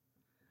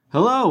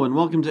Hello and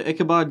welcome to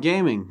Ichabod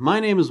Gaming. My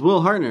name is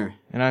Will Hartner.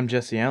 And I'm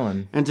Jesse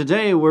Allen. And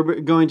today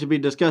we're going to be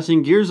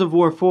discussing Gears of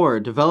War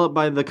 4, developed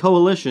by the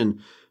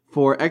Coalition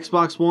for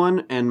Xbox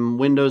One and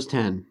Windows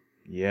 10.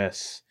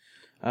 Yes.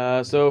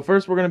 So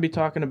first we're going to be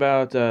talking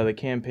about the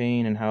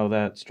campaign and how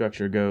that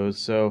structure goes.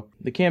 So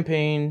the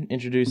campaign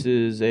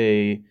introduces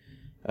a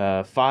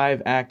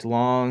 5-act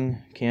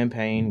long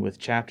campaign with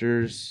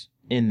chapters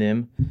in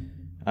them,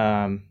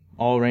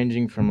 all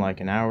ranging from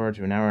like an hour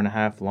to an hour and a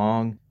half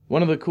long.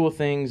 One of the cool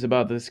things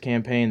about this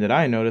campaign that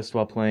I noticed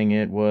while playing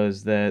it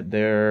was that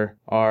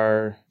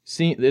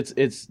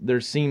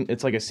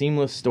it's like a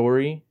seamless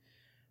story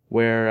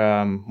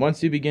where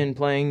once you begin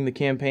playing the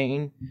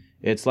campaign,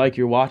 it's like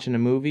you're watching a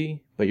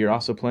movie, but you're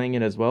also playing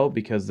it as well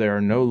because there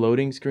are no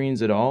loading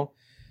screens at all.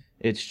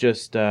 It's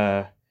just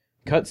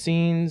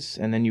cutscenes,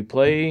 and then you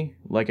play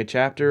like a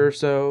chapter or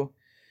so,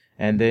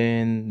 and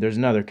then there's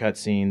another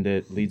cutscene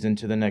that leads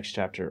into the next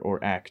chapter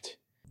or act.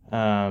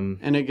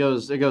 And it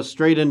goes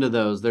straight into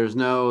those. There's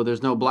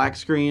no black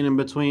screen in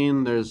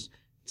between. There's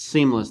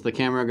seamless. The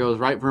camera goes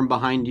right from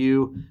behind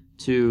you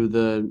to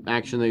the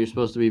action that you're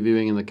supposed to be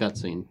viewing in the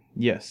cutscene.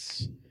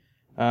 Yes.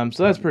 So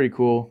that's pretty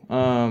cool.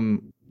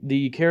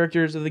 The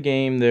characters of the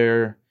game,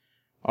 there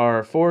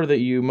are 4 that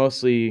you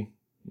mostly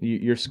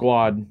your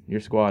squad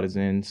is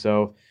in.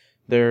 So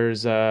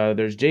there's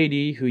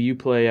JD, who you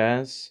play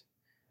as.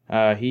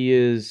 He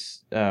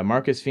is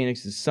Marcus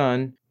Phoenix's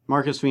son.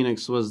 Marcus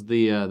Phoenix was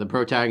the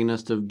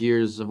protagonist of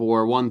Gears of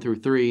War 1 through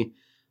 3,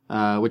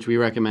 which we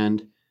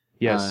recommend.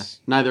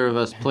 Yes. Neither of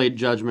us played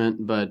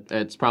Judgment, but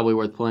it's probably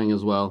worth playing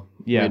as well.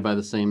 Yeah. Made by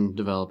the same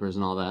developers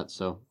and all that,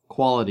 so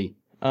quality.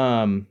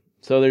 So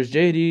there's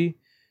JD,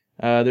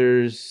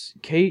 there's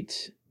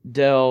Kate,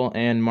 Del,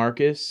 and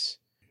Marcus,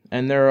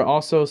 and there are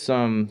also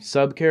some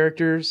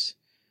sub-characters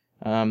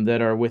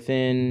that are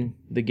within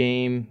the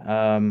game.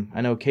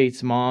 I know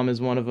Kate's mom is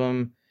one of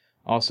them,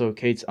 also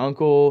Kate's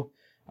uncle.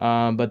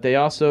 But they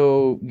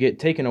also get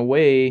taken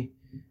away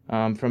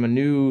from a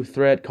new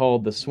threat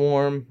called the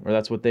Swarm, or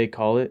that's what they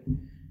call it.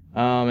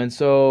 And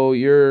so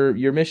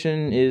your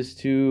mission is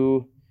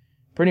to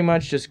pretty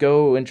much just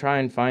go and try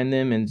and find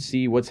them and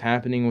see what's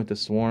happening with the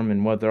Swarm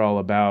and what they're all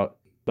about.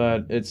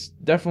 But it's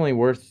definitely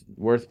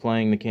worth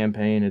playing the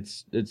campaign.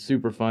 It's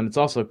super fun. It's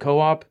also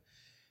co-op.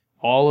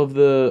 All of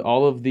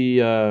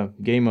the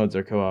game modes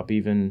are co-op,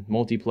 even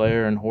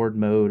multiplayer and horde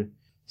mode.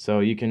 So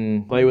you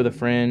can play with a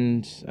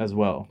friend as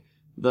well.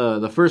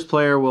 The first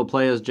player will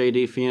play as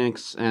JD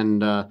Phoenix,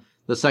 and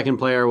the second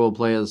player will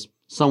play as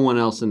someone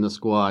else in the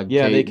squad.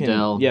 Yeah, Kate, they can.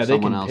 Del, Yeah, they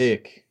can else.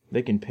 pick.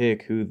 They can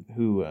pick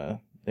who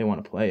they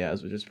want to play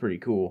as, which is pretty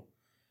cool.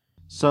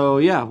 So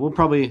yeah, we'll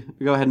probably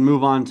go ahead and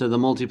move on to the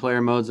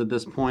multiplayer modes at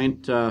this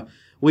point.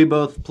 We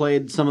both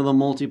played some of the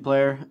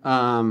multiplayer.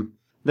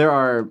 There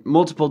are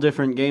multiple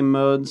different game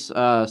modes.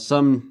 A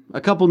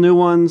couple new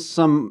ones,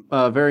 some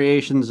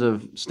variations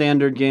of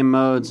standard game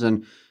modes,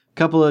 and a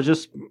couple of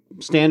just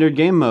standard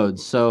game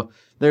modes. So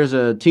there's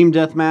a team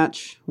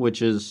deathmatch,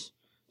 which is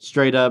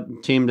straight up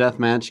team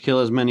deathmatch. Kill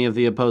as many of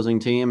the opposing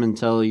team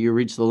until you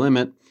reach the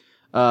limit.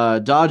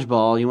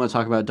 Dodgeball. You want to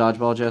talk about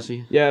Dodgeball,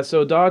 Jesse? Yeah.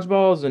 So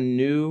Dodgeball is a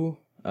new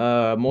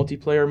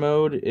multiplayer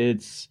mode.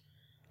 It's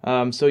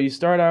so you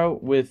start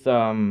out with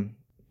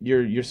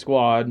your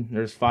squad.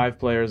 There's 5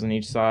 players on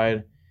each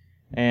side,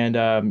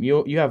 and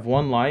you have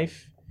 1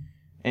 life,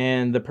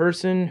 and the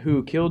person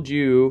who killed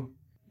you,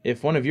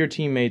 if one of your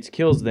teammates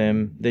kills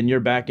them, then you're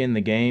back in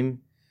the game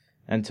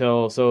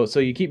until so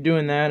you keep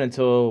doing that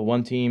until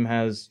one team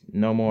has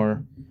no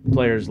more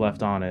players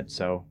left on it.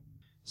 So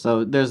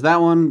there's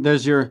that one.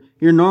 There's your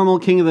normal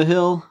King of the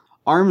Hill,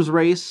 Arms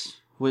Race,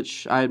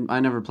 which I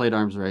never played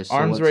Arms Race. So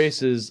Arms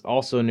Race is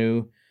also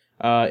new.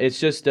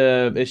 It's just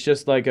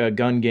like a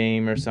gun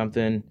game or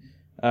something.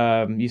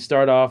 You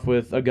start off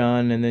with a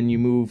gun and then you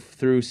move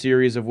through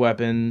series of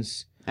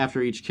weapons.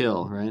 After each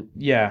kill, right?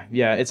 Yeah.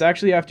 It's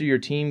actually after your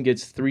team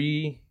gets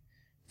three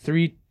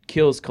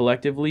kills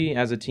collectively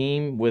as a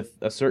team with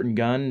a certain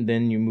gun,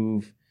 then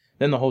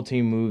the whole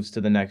team moves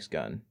to the next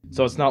gun.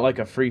 So it's not like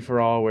a free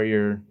for all where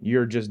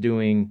you're just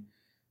doing,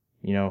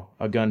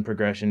 a gun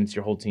progression. It's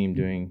your whole team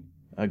doing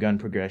a gun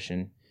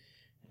progression.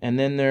 And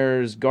then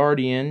there's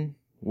Guardian,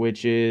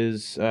 which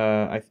is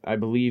I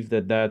believe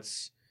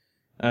that's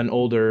an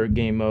older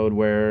game mode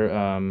where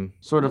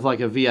sort of like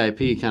a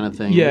VIP kind of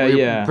thing.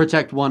 Yeah.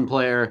 Protect one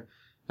player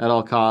at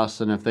all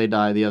costs, and if they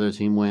die, the other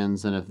team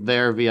wins, and if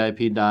their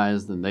VIP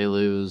dies, then they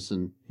lose.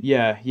 And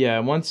yeah.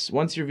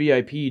 Once your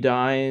VIP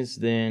dies,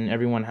 then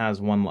everyone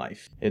has 1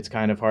 life. It's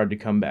kind of hard to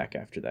come back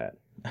after that.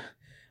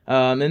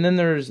 And then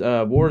there's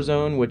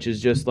Warzone, which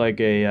is just like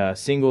a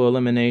single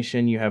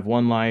elimination. You have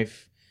 1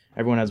 life.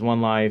 Everyone has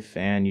 1 life,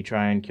 and you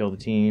try and kill the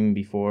team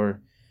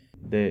before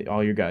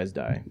all your guys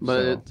die.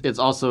 But it's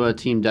also a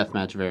team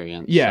deathmatch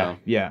variant. Yeah, so.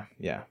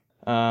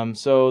 Yeah.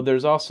 So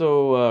there's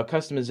also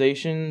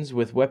customizations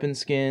with weapon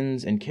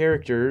skins and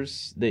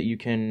characters that you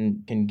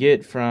can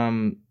get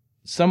from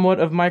somewhat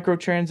of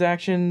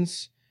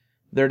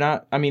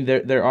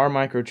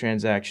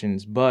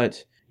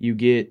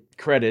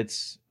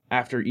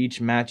after each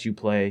match you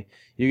play,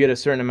 you get a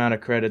certain amount of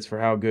credits for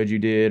how good you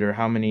did or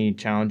how many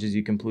challenges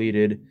you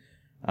completed.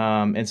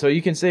 And so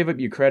you can save up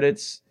your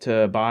credits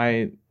to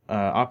buy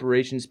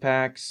operations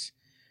packs,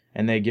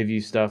 and they give you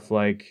stuff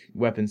like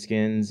weapon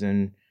skins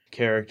and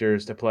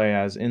characters to play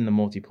as in the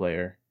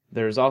multiplayer.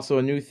 There's also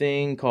a new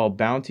thing called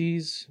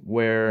bounties,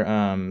 where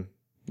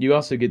you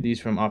also get these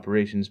from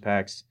operations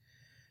packs.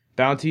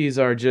 Bounties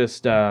are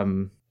just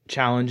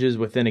challenges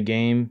within a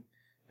game,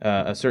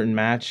 a certain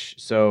match.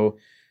 So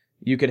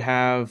you could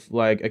have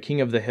like a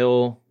King of the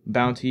Hill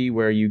bounty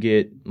where you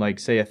get like,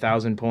 say,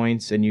 1,000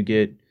 points and you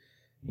get,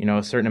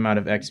 a certain amount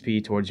of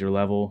XP towards your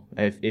level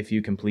if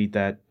you complete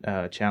that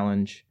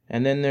challenge.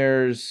 And then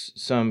there's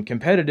some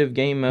competitive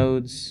game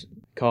modes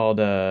called,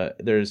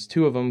 there's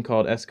 2 of them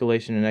called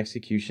Escalation and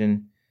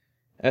Execution.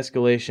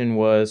 Escalation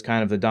was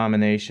kind of the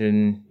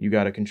domination. You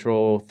got to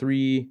control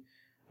 3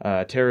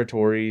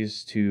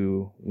 territories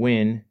to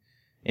win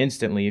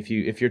instantly.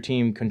 If your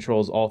team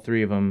controls all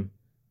 3 of them,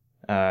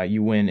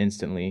 you win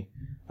instantly.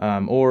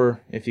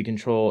 Or if you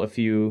control a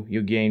few,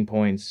 you gain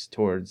points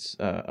towards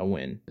a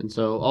win. And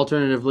so,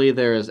 alternatively,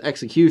 there is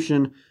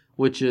Execution,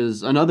 which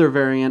is another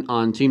variant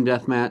on Team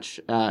Deathmatch.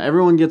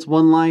 Everyone gets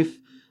 1 life,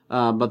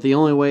 but the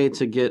only way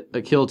to get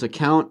a kill to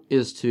count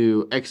is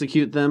to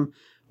execute them,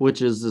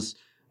 which is this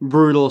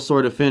brutal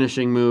sort of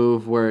finishing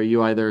move where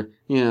you either,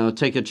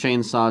 take a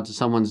chainsaw to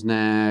someone's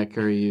neck,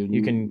 or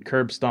you can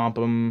curb stomp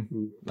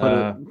them,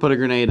 put a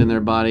grenade in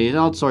their body,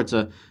 all sorts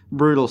of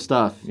brutal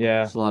stuff.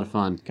 Yeah. It's a lot of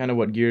fun. Kind of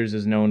what Gears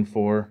is known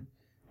for.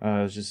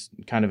 It's just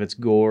kind of its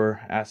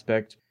gore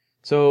aspect.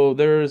 So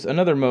there's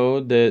another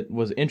mode that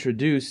was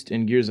introduced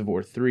in Gears of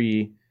War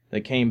 3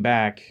 that came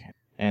back,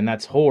 and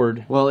that's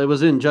Horde. Well, it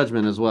was in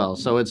Judgment as well,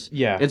 so it's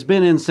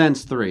been in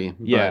since 3,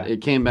 but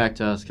it came back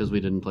to us because we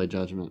didn't play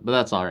Judgment, but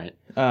that's all right.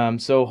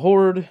 So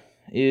Horde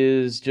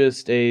is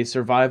just a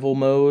survival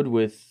mode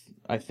with,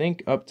 I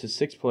think, up to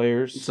 6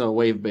 players. So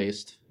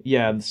wave-based.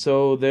 Yeah,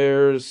 so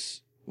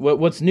there's...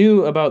 What's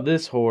new about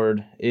this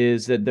Horde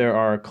is that there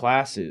are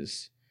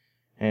classes.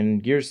 In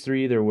Gears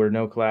 3, there were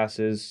no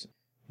classes.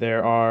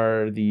 There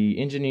are the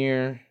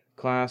Engineer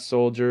class,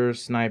 Soldier,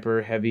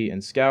 Sniper, Heavy,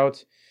 and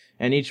Scout.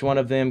 And each one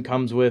of them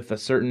comes with a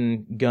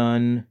certain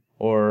gun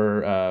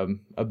or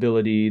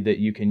ability that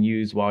you can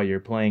use while you're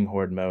playing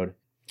Horde mode.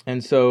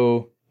 And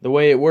so the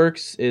way it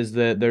works is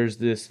that there's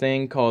this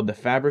thing called the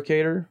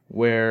Fabricator,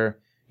 where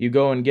you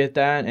go and get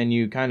that, and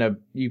you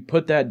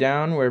put that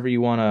down wherever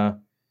you want to,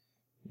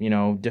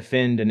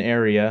 defend an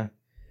area.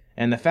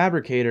 And the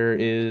Fabricator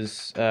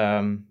is,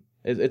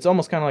 it's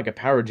almost kind of like a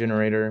power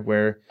generator,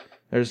 where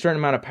there's a certain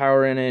amount of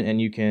power in it,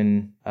 and you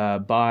can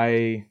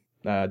buy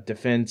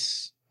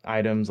defense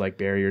items like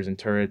barriers and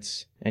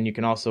turrets, and you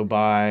can also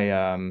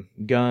buy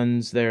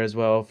guns there as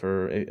well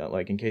for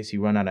like in case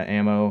you run out of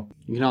ammo.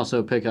 You can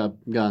also pick up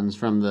guns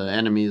from the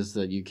enemies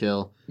that you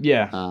kill.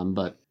 Yeah.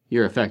 But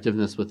your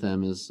effectiveness with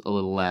them is a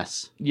little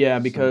less. Yeah,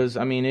 because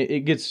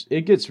it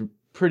gets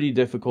pretty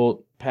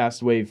difficult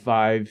past wave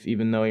 5,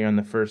 even though you're on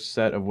the first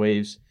set of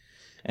waves.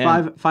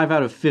 And 5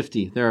 out of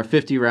 50. There are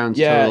 50 rounds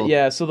total.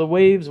 Yeah. So the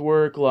waves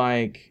work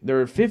like there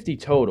are 50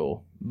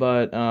 total,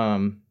 but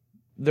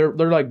they're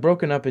like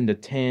broken up into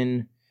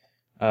 10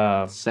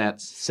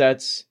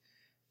 sets.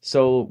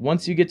 So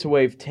once you get to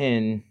wave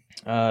 10,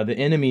 the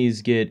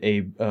enemies get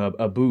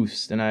a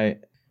boost, and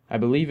I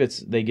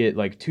believe they get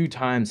like 2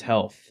 times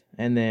health,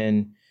 and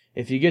then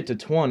if you get to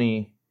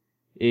 20,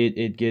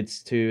 it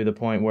gets to the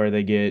point where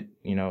they get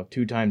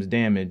 2 times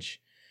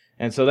damage,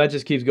 and so that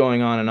just keeps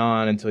going on and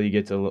on until you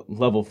get to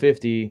level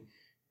 50,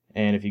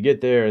 and if you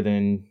get there,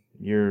 then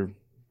you're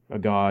a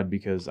god,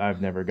 because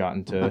I've never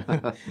gotten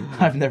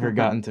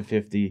to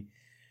 50.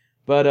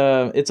 But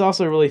it's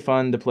also really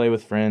fun to play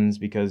with friends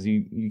because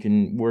you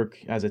can work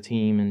as a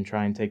team and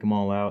try and take them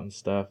all out and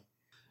stuff.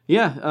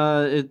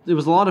 Yeah, it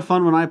was a lot of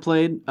fun when I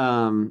played.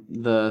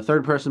 The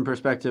third-person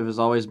perspective has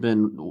always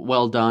been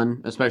well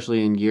done,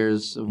 especially in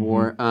Gears of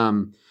War.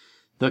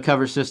 The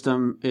cover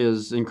system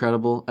is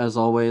incredible, as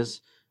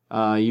always.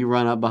 You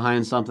run up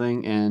behind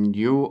something, and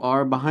you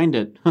are behind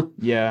it.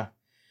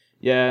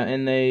 Yeah,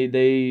 and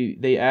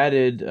they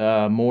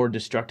added more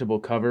destructible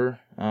cover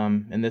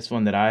in this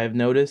one that I have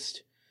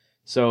noticed.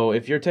 So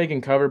if you're taking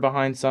cover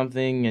behind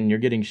something and you're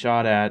getting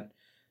shot at,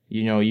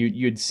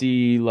 you'd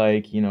see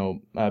like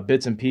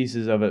bits and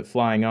pieces of it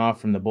flying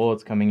off from the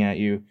bullets coming at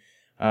you.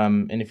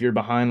 And if you're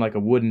behind like a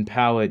wooden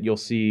pallet, you'll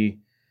see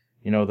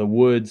the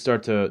wood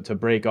start to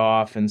break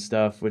off and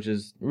stuff, which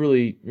is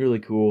really, really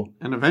cool.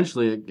 And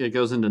eventually it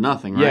goes into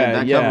nothing, right?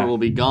 Yeah, that cover will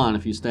be gone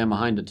if you stand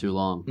behind it too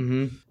long.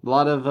 Mm-hmm. A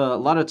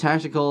lot of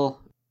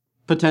tactical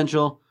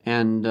potential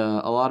and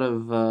a lot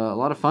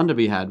of fun to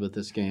be had with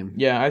this game.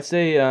 Yeah, I'd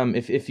say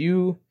if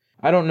you,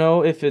 I don't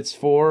know if it's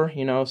for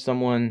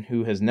someone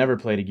who has never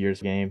played a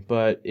Gears game,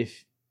 but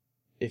if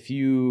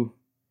you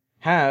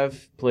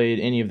have played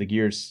any of the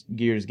Gears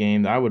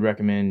games, I would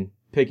recommend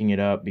picking it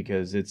up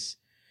because it's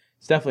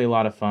definitely a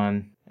lot of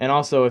fun. And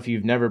also, if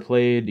you've never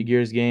played a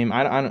Gears game,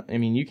 I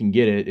mean, you can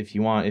get it if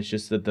you want. It's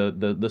just that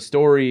the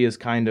story is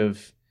kind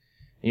of,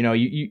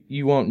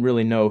 you won't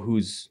really know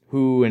who's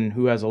who and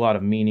who has a lot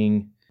of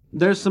meaning.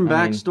 There's some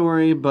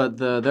backstory, but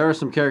there are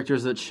some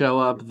characters that show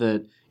up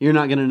that you're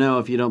not going to know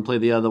if you don't play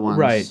the other ones.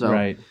 Right, so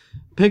right.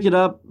 Pick it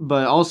up,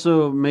 but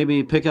also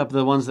maybe pick up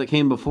the ones that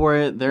came before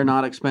it. They're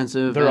not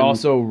expensive. They're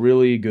also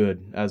really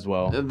good as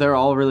well. They're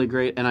all really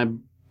great, and I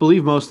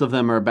believe most of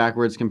them are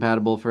backwards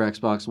compatible for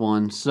Xbox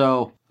One.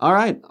 So, all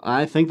right,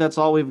 I think that's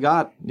all we've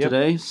got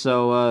today.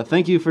 So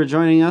thank you for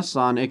joining us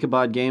on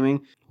Ichabod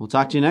Gaming. We'll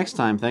talk to you next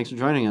time. Thanks for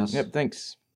joining us. Yep, thanks.